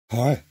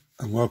Hi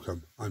and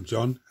welcome, I'm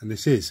John and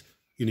this is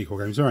Unique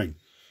War Games Airing.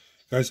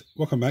 Guys,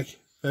 welcome back.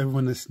 For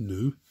everyone that's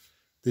new,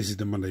 this is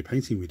the Monday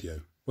painting video.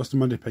 What's the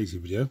Monday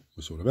painting video?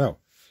 What's it all about?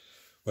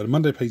 Well, the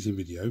Monday painting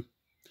video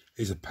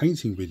is a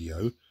painting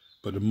video,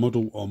 but the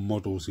model or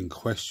models in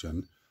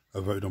question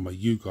are voted on by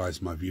you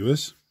guys, my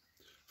viewers,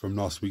 from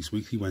last week's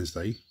Weekly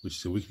Wednesday, which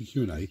is a weekly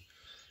Q&A.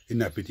 In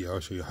that video, I'll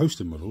show you a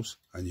host of models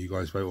and you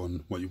guys vote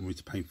on what you want me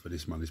to paint for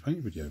this Monday's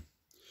painting video.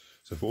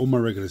 So for all my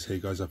regulars here,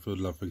 guys, I feel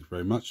the love. Thank you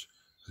very much.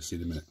 I'll see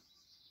you in a minute.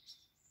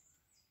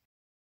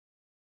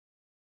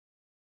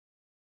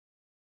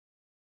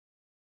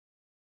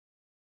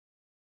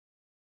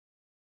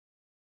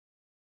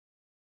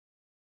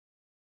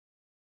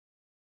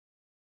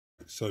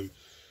 So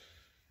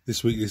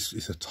this week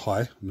is a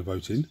tie on the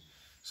voting.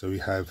 So we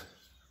have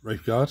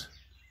Wraithguard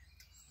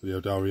for the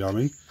Aeldari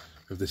army, we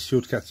have the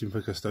Shield Captain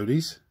for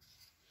Custodes,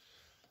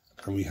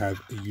 and we have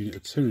a unit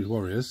of Tyranid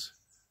warriors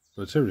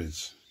for the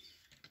Tyranids.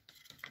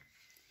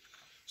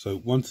 So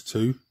 1 to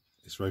 2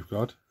 is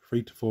Wraithguard,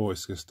 3 to 4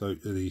 is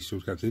the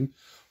Shield Captain,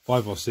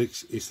 5 or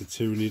 6 is the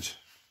Tyranid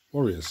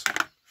warriors.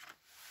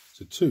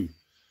 So 2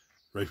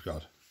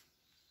 Wraithguard.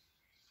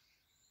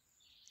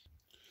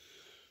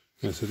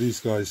 Yeah, so these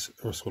guys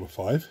are a squad of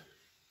 5.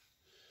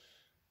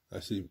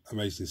 Actually,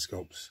 amazing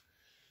sculpts.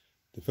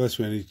 The first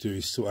thing I need to do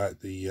is sort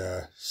out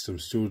the some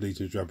steel lead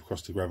to drab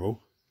across the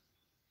gravel.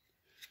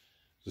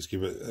 Just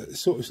give it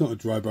it's not a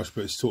dry brush,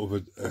 but it's sort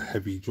of a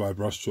heavy dry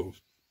brush, sort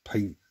of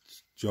paint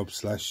job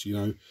slash, you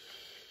know.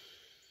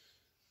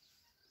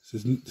 So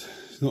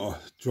it's not a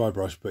dry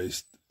brush, but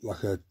it's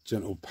like a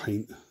gentle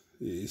paint.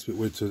 It's a bit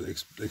weird to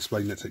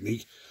explain that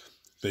technique,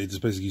 but it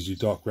just basically gives you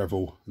dark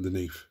gravel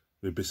underneath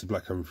with bits of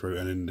black coming through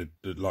and then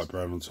the light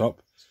brown on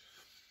top.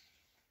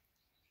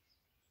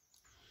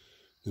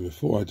 And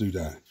before I do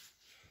that,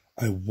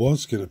 I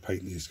was going to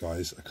paint these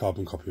guys a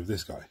carbon copy of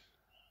this guy,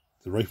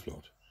 the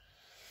Wraithguard.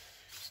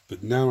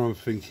 But now I'm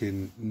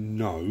thinking,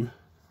 no,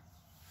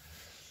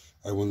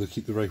 I want to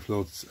keep the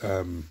Wraithguards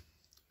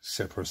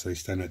separate so they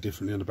stand out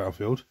differently on the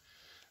battlefield.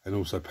 And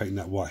also painting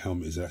that white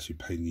helmet is actually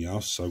a pain in the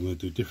ass. So I'm going to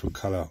do a different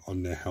colour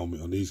on their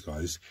helmet on these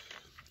guys.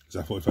 Because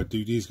I thought if I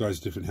do these guys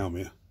a different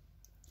helmet,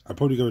 I'd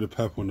probably go with the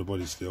purple on the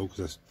body still, because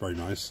that's very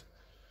nice.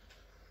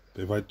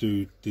 But if I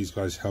do these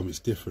guys' helmets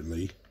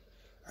differently,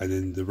 and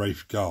then the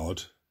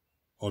Wraithguard,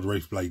 or the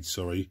Wraithblade,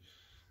 sorry,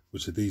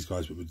 which are these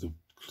guys but with the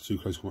 2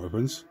 close combat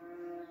weapons,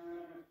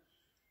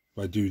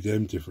 if I do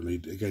them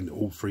differently, again,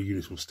 all 3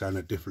 units will stand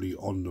out differently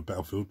on the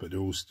battlefield, but they're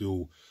all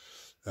still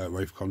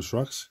Wraith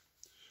constructs.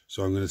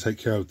 So I'm going to take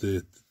care of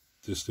the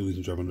steel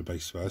legion drum on the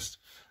base first,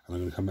 and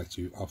I'm going to come back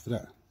to you after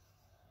that.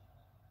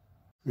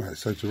 Right,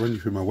 so to run you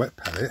through my wet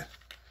palette,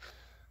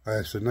 I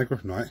have some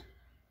Nagreth Knight,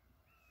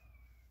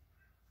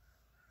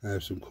 I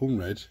have some Corn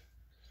Red,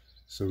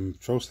 some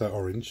Trollstar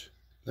Orange,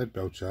 Lead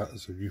Belcher, and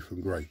some Youth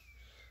and Grey.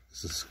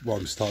 This is what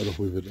I'm starting off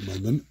with at the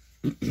moment.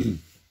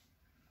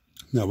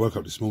 Now I woke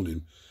up this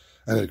morning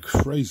and had a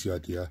crazy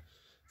idea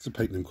to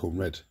paint them Corn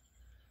Red.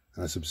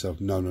 And I said to myself,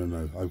 no,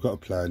 I've got a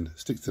plan,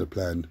 stick to the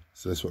plan,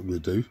 so that's what I'm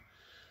going to do.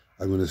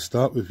 I'm going to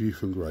start with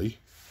Youth and Grey.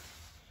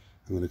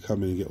 I'm going to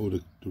come in and get all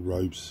the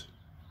robes,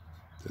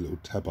 the little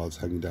tabards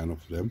hanging down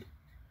off of them.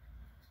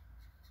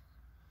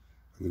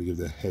 I'm going to give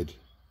their head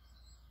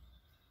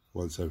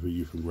once over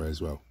Youth and Grey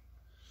as well.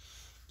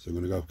 So I'm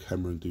going to go off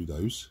camera and do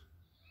those.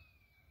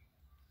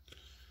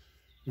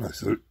 Right,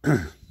 so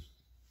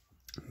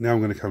now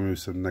I'm going to come in with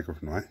some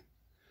Nagreth Knight.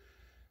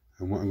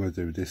 And what I'm going to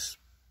do with this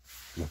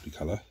lovely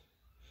colour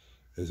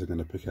is I'm going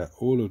to pick out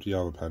all of the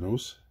armour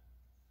panels.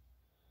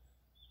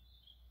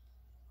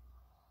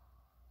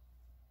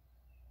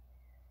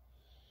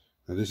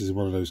 Now this is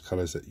one of those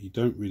colours that you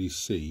don't really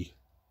see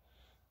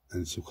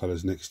until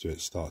colours next to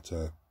it start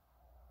to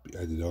be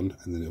added on,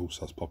 and then it all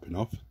starts popping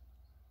off.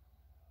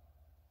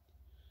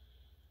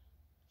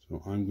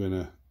 So I'm going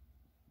to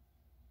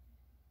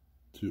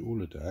do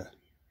all of that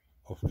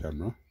off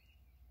camera.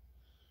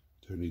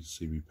 Don't need to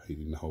see me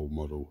painting the whole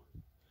model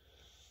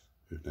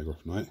with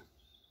Nagreth Knight.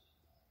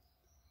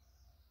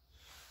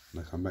 And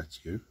I come back to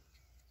you when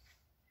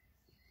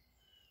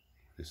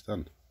it's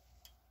done.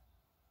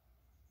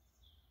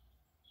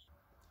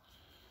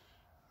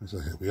 So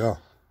here we are,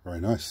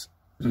 very nice.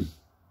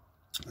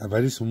 I've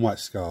added some white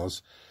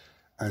scars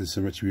and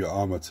some Retributor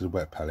armour to the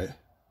wet palette.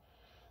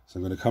 So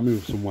I'm going to come in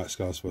with some white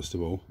scars first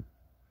of all.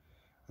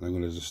 And I'm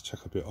going to just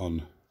chuck a bit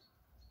on,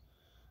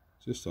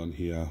 just on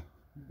here.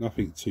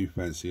 Nothing too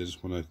fancy, I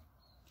just want to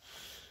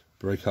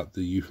break up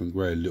the Youth and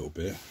Grey a little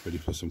bit, ready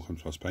for some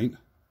contrast paint.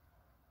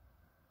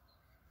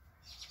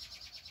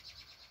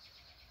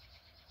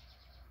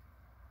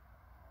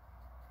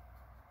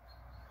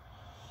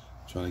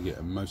 Trying to get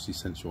a mostly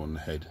central on the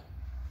head.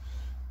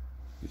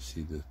 You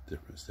see the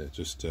difference there.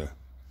 Just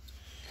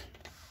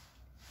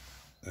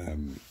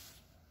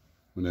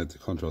when I add the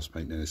contrast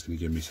paint, then it's going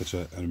to give me such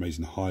an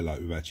amazing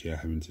highlight without actually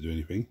having to do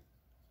anything.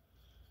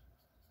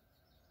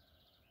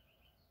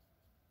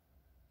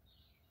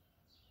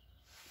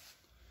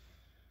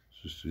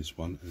 Just do this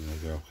one, and then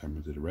I go off camera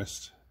and do the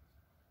rest.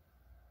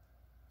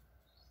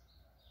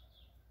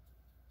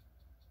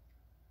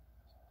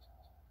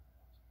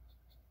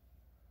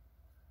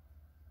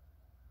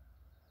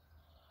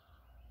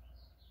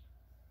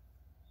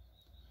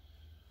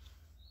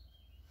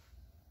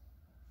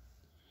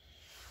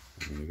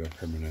 I'm going to go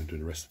camera now and do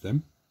the rest of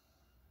them.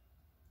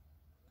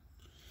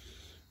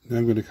 Now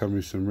I'm going to come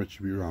with some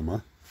Retributor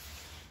armour.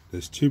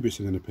 There's two bits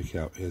I'm going to pick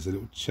out. Here's a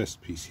little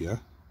chest piece here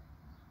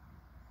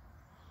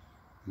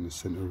in the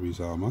centre of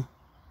his armour.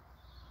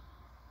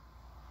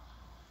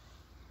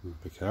 I'm going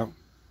to pick out.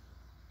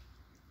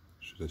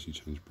 Should actually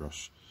change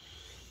brush.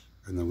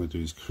 And then I'm going to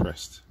do his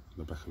crest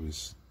on the back of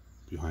his,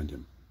 behind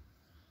him.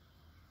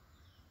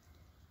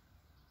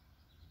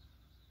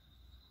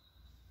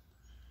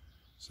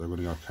 So I'm going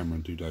to go off camera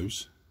and do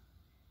those.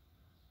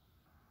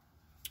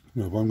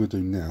 Now what I'm going to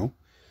do now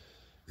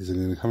is I'm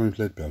going to come in with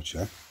lead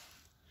belcher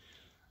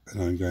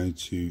and I'm going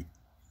to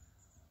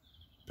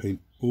paint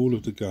all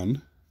of the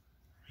gun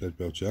lead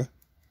belcher,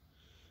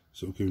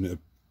 sort of giving it a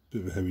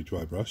bit of a heavy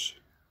dry brush.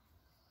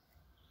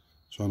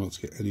 Try not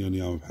to get any on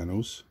the armour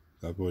panels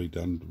that I've already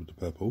done with the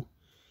purple.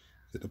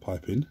 Get the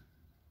pipe in.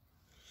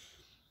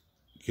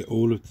 Get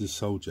all of the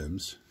soul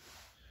gems,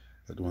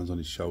 like the ones on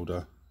his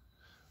shoulder,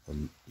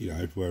 on, you know,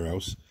 everywhere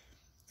else,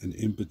 and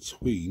in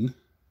between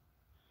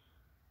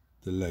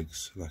the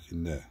legs, like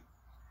in there.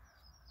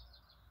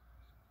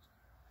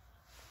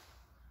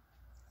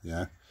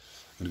 Yeah, I'm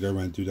going to go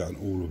around and do that on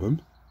all of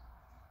them.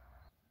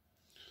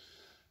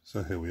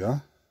 So here we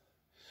are.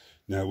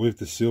 Now with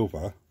the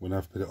silver, when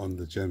I've put it on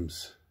the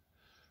gems,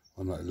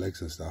 on like the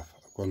legs and stuff,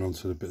 I've gone on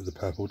to a bit of the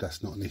purple.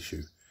 That's not an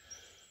issue,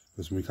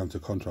 because when we come to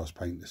contrast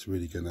paint, it's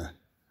really going to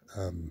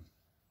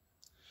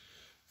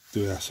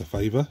do us a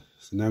favour.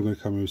 So now I'm going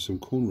to come in with some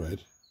corn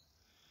red.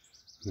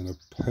 I'm going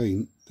to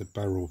paint the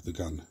barrel of the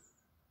gun.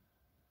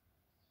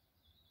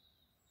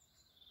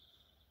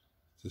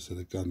 Just so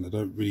the gun, I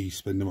don't really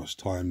spend much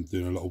time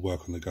doing a lot of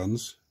work on the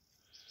guns,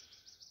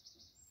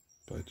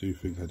 but I do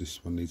think that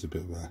this one needs a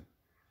bit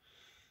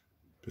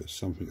of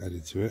something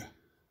added to it.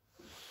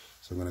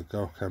 So I'm going to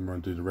go off camera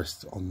and do the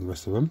rest on the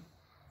rest of them.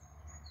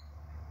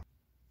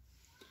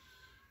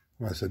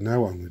 Right, so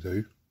now what I'm going to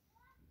do,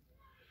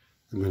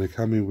 I'm going to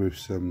come in with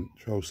some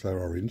Troll Slayer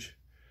Orange.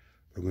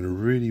 I'm going to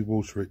really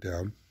water it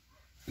down.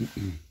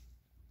 I'm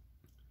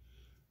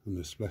going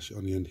to splash it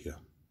on the end here.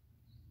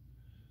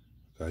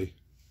 Okay.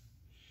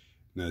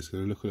 Now it's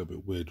going to look a little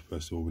bit weird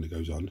first of all when it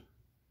goes on,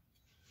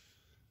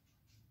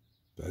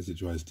 but as it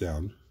dries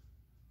down,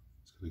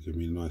 it's going to give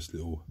me a nice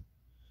little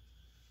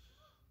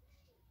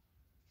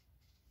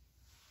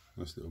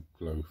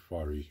glow,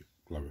 fiery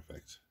glow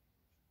effect.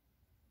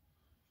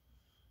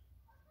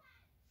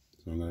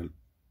 So I'm going to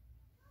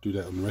do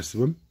that on the rest of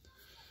them,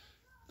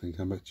 then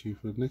come back to you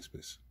for the next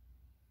bits.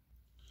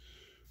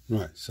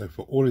 Right, so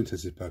for all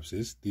intensive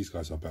purposes, these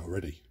guys are battle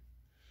ready.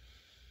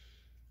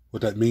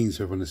 What that means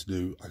for everyone that's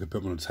new, I can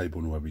put them on the table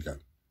and away we go.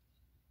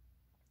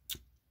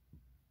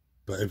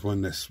 But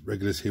everyone that's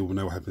regulars here will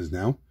know what happens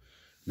now.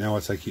 Now I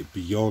take it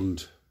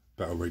beyond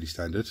battle ready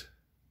standard.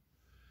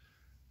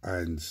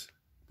 And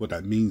what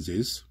that means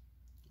is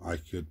I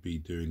could be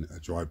doing a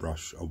dry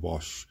brush, a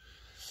wash,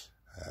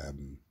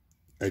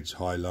 edge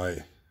highlight,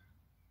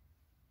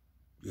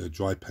 you know,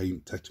 dry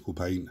paint, technical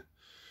paint,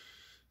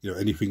 you know,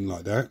 anything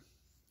like that.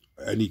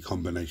 Any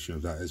combination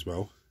of that as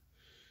well.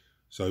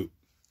 So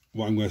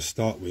what I'm going to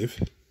start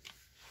with,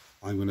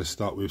 I'm going to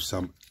start with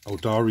some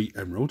Aeldari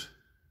Emerald,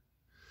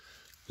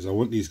 because I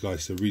want these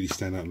guys to really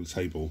stand out on the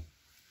table,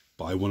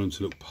 but I want them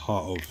to look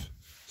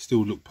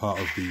still look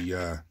part of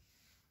the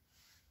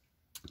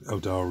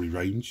Aeldari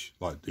range,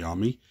 like the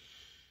army.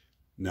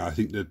 Now I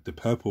think that the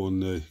purple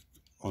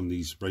on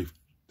these Wraith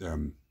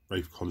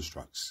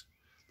constructs,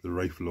 the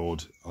Wraith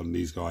Lord on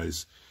these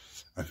guys,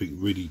 I think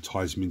really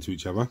ties them into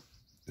each other,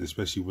 and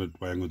especially with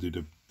the way I'm going to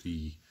do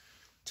the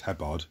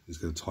tabard is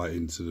going to tie it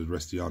into the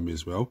rest of the army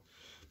as well.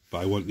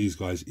 But I want these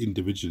guys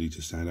individually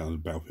to stand out on the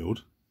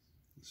battlefield.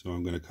 So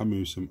I'm going to come in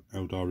with some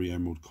Aeldari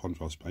Emerald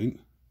contrast paint,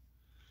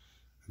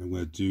 and I'm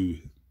going to do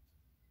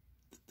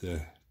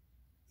the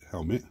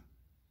helmet.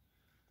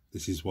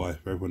 This is why,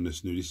 for everyone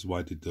that's new, this is why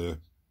I did the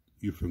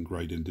Euphron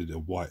grade and did a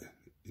white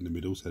in the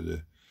middle, so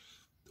the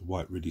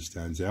white really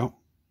stands out.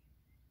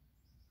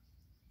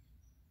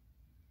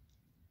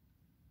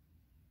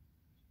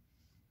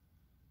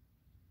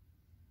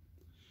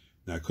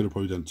 Now I could have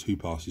probably done 2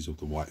 passes of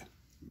the white,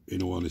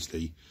 in all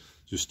honesty,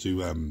 just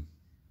to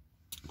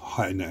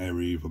heighten that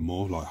area even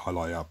more, like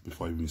highlight up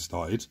before I even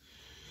started.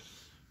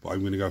 But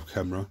I'm going to go off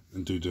camera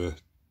and do the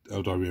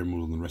Aeldari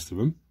Emerald on the rest of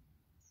them.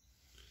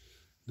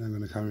 Now I'm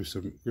going to come with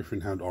some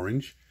Griffin Hound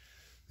Orange.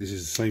 This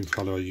is the same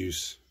colour I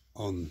use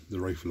on the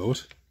Wraith Lord,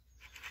 for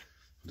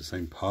the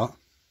same part,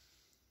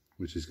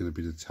 which is going to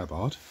be the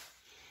tabard.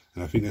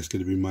 And I think that's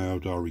going to be my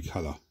Aeldari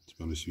colour, to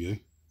be honest with you.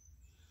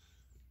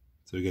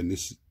 So again,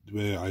 this is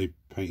where I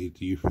painted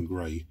the Euphron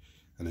grey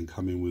and then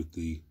come in with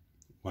the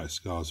white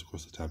scars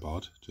across the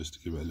tabard just to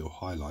give it a little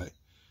highlight.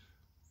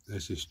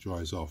 As this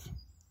dries off,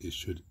 it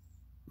should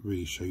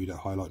really show you that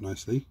highlight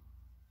nicely.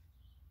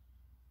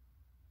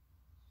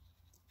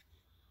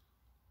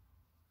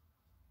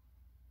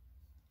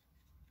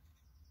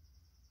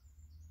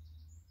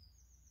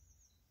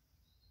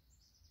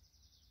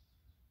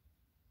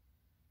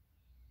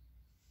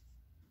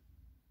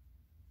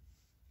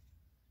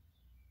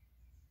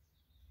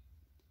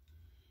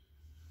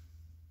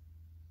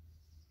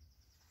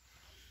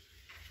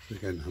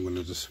 Again, I'm going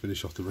to just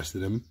finish off the rest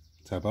of them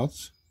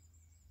tabards.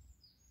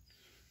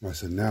 Right,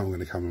 so now I'm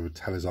going to come in with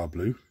Talazar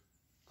Blue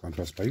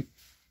contrast paint.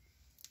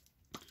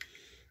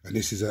 And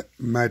this is a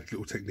mad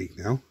little technique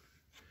now.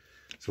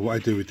 So what I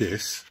do with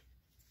this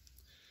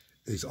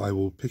is I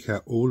will pick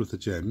out all of the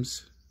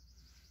gems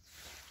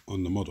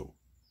on the model.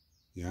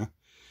 Yeah.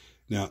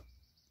 Now,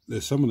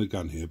 there's some on the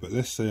gun here, but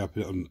let's say I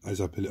put it on,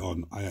 as I put it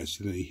on, I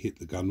accidentally hit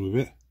the gun with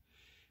it.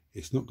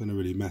 It's not going to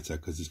really matter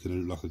because it's going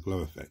to look like a glow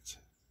effect.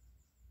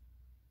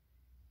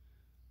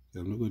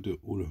 Yeah, I'm not going to do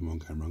all of them on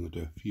camera. I'm going to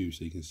do a few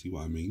so you can see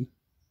what I mean.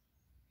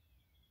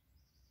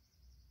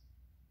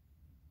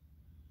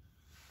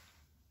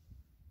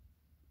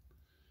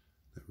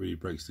 That really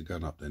breaks the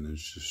gun up then and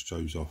just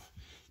shows off.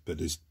 But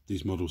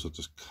these models are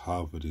just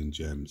covered in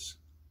gems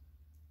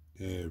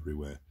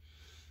everywhere.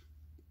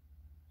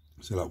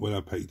 So like when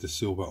I painted the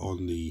silver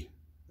on the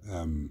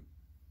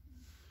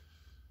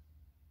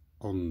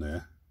on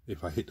there,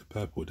 if I hit the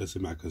purple, it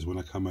doesn't matter because when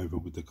I come over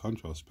with the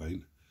contrast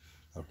paint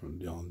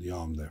on the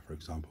arm there, for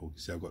example,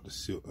 you see I've got the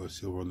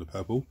silver on the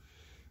purple.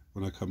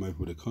 When I come over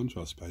with the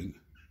contrast paint,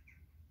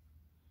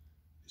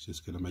 it's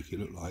just going to make it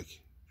look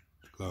like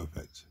a glow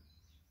effect.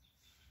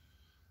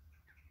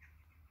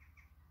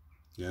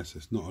 Yes,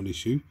 it's not an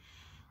issue.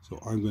 So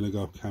I'm going to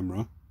go off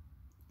camera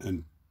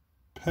and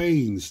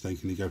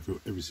painstakingly go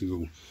through every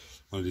single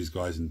one of these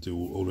guys and do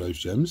all those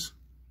gems.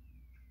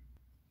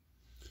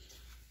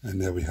 And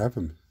there we have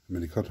them. I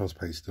mean, the contrast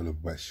paint is still a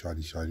wet,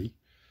 shiny.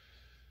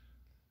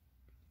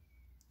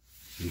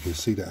 You can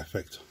see that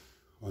effect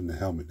on the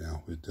helmet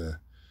now with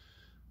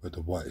where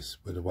the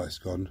white's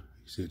gone.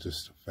 You see it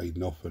just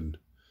fading off and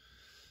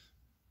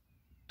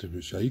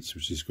different shades,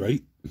 which is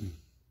great.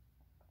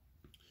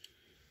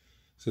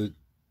 So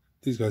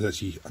these guys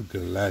actually, I'm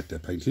glad they're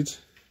painted.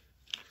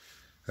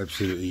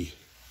 Absolutely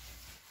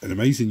an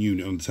amazing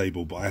unit on the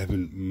table, but I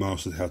haven't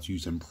mastered how to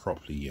use them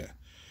properly yet.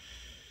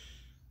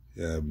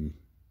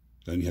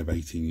 They only have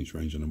 18-inch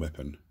range on the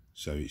weapon,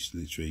 so it's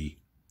literally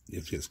you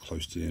have to get as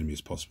close to the enemy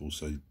as possible,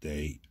 so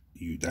they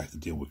have to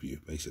deal with you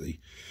basically.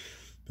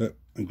 But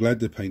I'm glad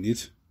they're painted.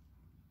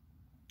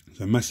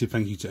 So a massive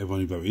thank you to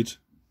everyone who voted.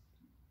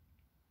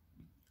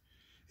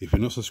 If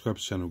you're not subscribed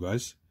to the channel,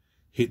 guys,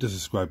 hit the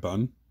subscribe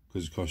button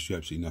because it costs you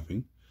absolutely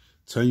nothing.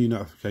 Turn your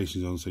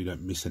notifications on so you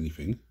don't miss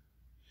anything.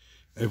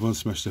 Everyone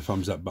smash the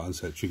thumbs up button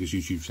so it triggers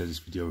YouTube to share this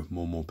video with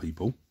more and more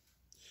people.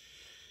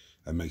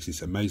 And makes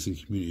this amazing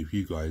community of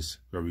you guys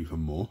grow even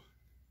more.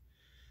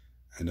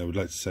 And I would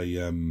like to say,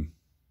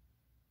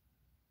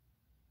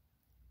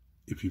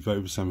 if you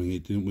voted for something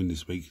that didn't win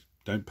this week,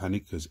 don't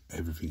panic because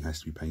everything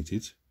has to be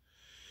painted.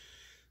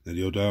 Now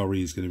the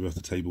Aeldari is going to be off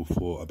the table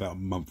for about a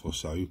month or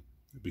so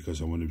because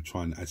I want to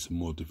try and add some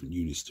more different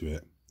units to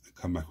it and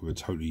come back with a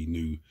totally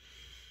new,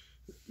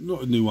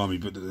 not a new army,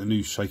 but a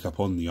new shake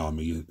up on the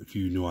army, a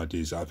few new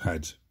ideas that I've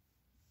had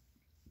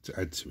to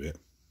add to it.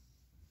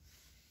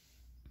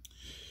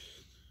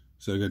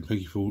 So again,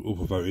 thank you all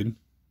for voting.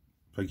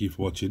 Thank you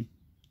for watching.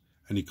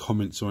 Any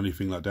comments or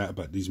anything like that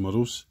about these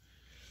models,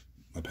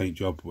 my paint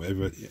job,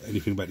 whatever,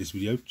 anything about this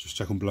video, just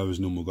chuck them below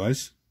as normal,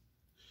 guys.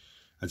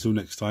 Until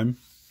next time,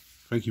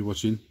 thank you for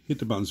watching. Hit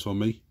the buttons for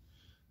me.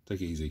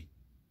 Take it easy.